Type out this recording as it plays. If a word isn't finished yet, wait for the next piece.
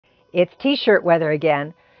It's t-shirt weather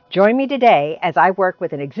again. Join me today as I work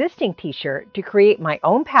with an existing t-shirt to create my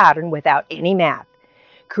own pattern without any math.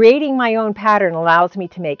 Creating my own pattern allows me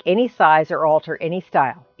to make any size or alter any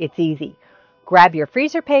style. It's easy. Grab your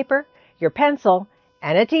freezer paper, your pencil,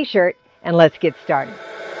 and a t-shirt, and let's get started.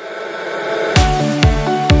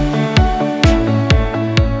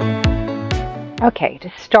 Okay, to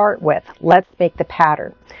start with, let's make the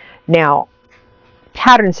pattern. Now,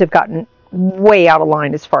 patterns have gotten way out of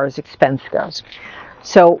line as far as expense goes.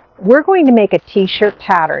 So we're going to make a t-shirt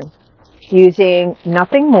pattern using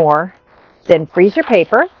nothing more than freezer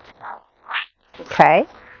paper, okay,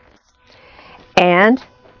 and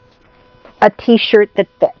a t-shirt that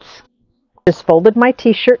fits. Just folded my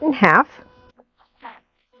t-shirt in half,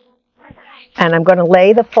 and I'm going to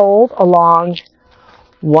lay the fold along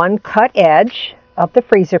one cut edge of the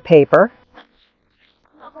freezer paper.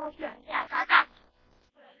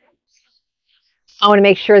 I want to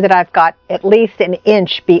make sure that I've got at least an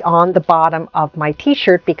inch beyond the bottom of my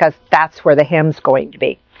t-shirt because that's where the hem's going to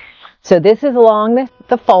be. So this is along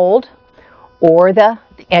the fold or the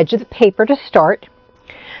edge of the paper to start.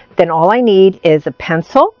 Then all I need is a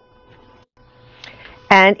pencil.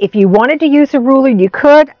 And if you wanted to use a ruler, you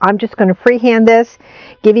could. I'm just going to freehand this,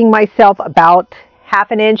 giving myself about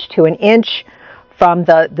half an inch to an inch from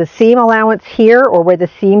the seam allowance here or where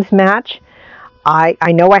the seams match.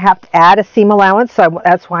 I know I have to add a seam allowance, so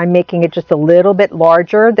that's why I'm making it just a little bit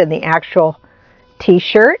larger than the actual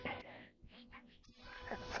t-shirt.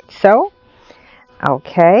 So,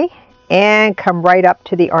 okay, and come right up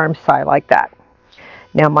to the arm side like that.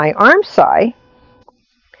 Now my arm side,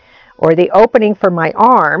 or the opening for my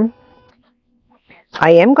arm,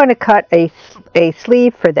 I am going to cut a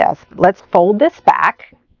sleeve for this. Let's fold this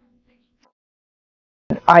back.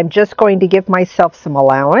 I'm just going to give myself some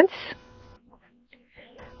allowance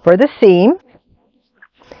for the seam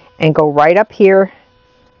and go right up here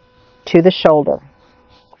to the shoulder.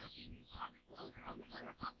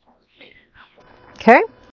 Okay.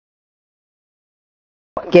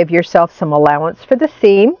 Give yourself some allowance for the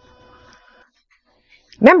seam.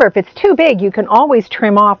 Remember, if it's too big, you can always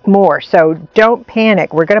trim off more, so don't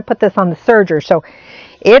panic. We're going to put this on the serger, so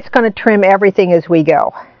it's going to trim everything as we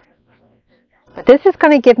go. But this is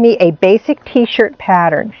going to give me a basic t-shirt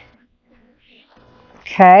pattern.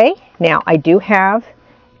 Okay, now I do have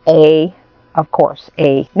of course,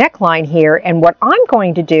 a neckline here, and what I'm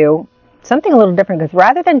going to do, something a little different, because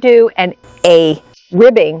rather than do a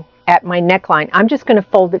ribbing at my neckline, I'm just going to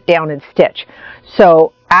fold it down and stitch.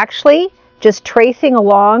 So actually, just tracing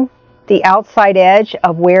along the outside edge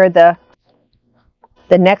of where the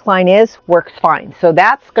neckline is works fine. So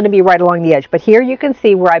that's going to be right along the edge. But here you can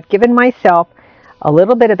see where I've given myself a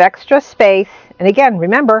little bit of extra space. And again,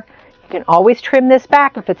 remember, you can always trim this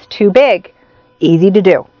back if it's too big. Easy to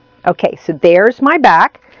do. Okay, so there's my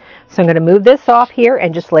back. So I'm going to move this off here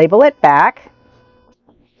and just label it back.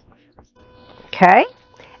 Okay,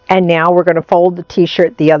 and now we're going to fold the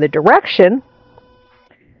t-shirt the other direction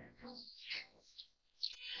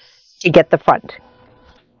to get the front.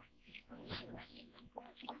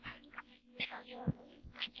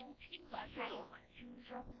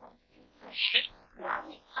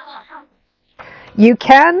 You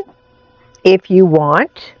can, if you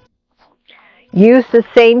want, use the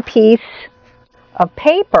same piece of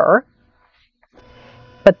paper,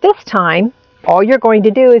 but this time all you're going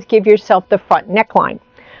to do is give yourself the front neckline.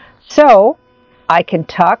 So I can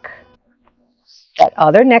tuck that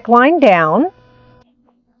other neckline down.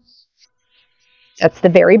 That's the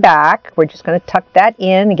very back. We're just going to tuck that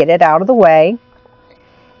in and get it out of the way.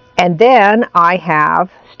 And then I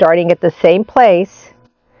have, starting at the same place,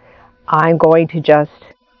 I'm going to just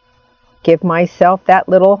give myself that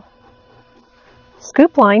little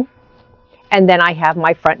scoop line, and then I have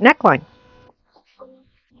my front neckline.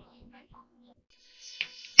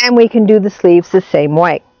 And we can do the sleeves the same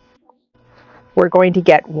way. We're going to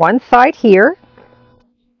get one side here,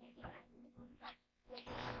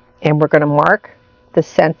 and we're going to mark the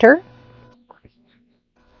center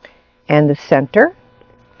and the center.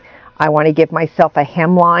 I want to give myself a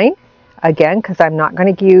hemline, again, because I'm not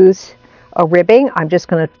going to use a ribbing. I'm just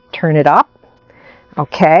going to turn it up.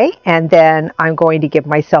 Okay, and then I'm going to give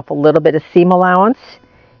myself a little bit of seam allowance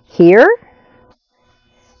here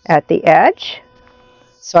at the edge.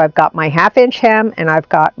 So I've got my ½ hem and I've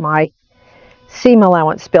got my seam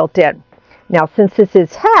allowance built in. Now, since this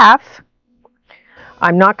is half,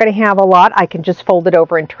 I'm not going to have a lot. I can just fold it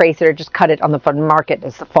over and trace it, or just cut it on the front and mark it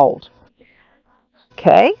as the fold.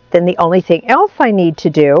 Okay, then the only thing else I need to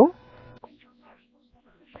do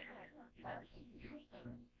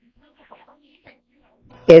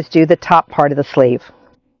is do the top part of the sleeve.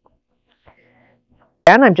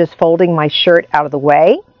 Again, I'm just folding my shirt out of the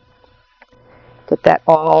way. Get that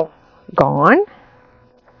all gone.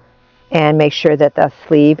 And make sure that the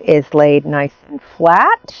sleeve is laid nice and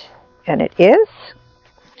flat. And it is.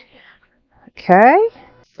 Okay,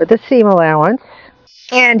 for the seam allowance.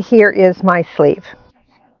 And here is my sleeve.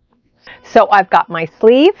 So I've got my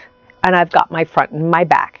sleeve and I've got my front and my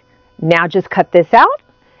back. Now just cut this out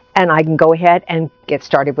and I can go ahead and get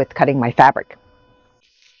started with cutting my fabric.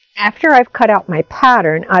 After I've cut out my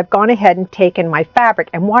pattern, I've gone ahead and taken my fabric,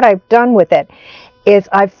 and what I've done with it is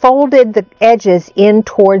I've folded the edges in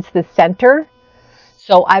towards the center.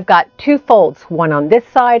 So I've got two folds, one on this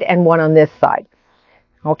side and one on this side.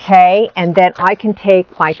 Okay, and then I can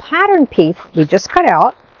take my pattern piece we just cut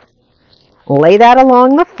out, lay that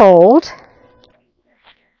along the fold.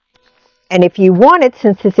 And if you wanted,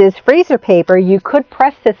 since this is freezer paper, you could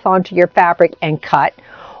press this onto your fabric and cut,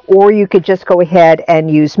 or you could just go ahead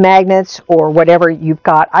and use magnets or whatever you've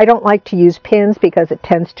got. I don't like to use pins because it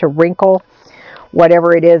tends to wrinkle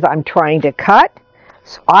whatever it is I'm trying to cut.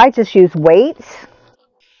 So I just use weights,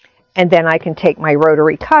 and then I can take my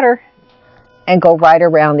rotary cutter and go right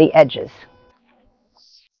around the edges.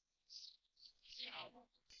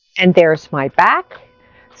 And there's my back.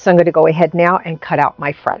 So I'm going to go ahead now and cut out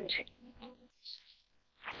my front.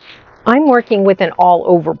 I'm working with an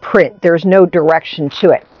all-over print. There's no direction to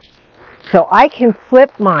it. So I can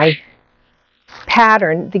flip my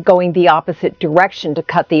pattern going the opposite direction to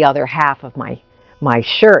cut the other half of my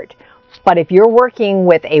shirt. But if you're working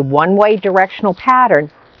with a one-way directional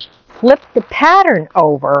pattern, flip the pattern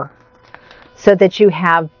over so that you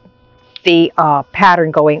have the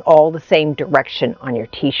pattern going all the same direction on your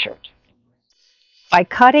t-shirt. By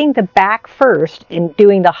cutting the back first and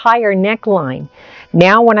doing the higher neckline,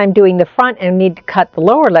 now when I'm doing the front and need to cut the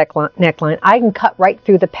lower neckline, I can cut right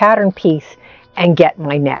through the pattern piece and get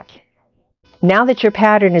my neck. Now that your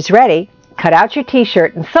pattern is ready, cut out your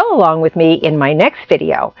t-shirt and sew along with me in my next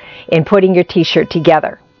video in putting your t-shirt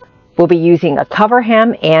together. We'll be using a cover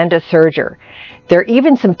hem and a serger. There are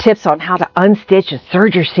even some tips on how to unstitch a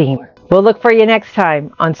serger seam. We'll look for you next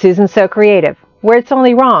time on Susan So Creative, where it's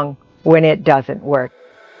only wrong when it doesn't work.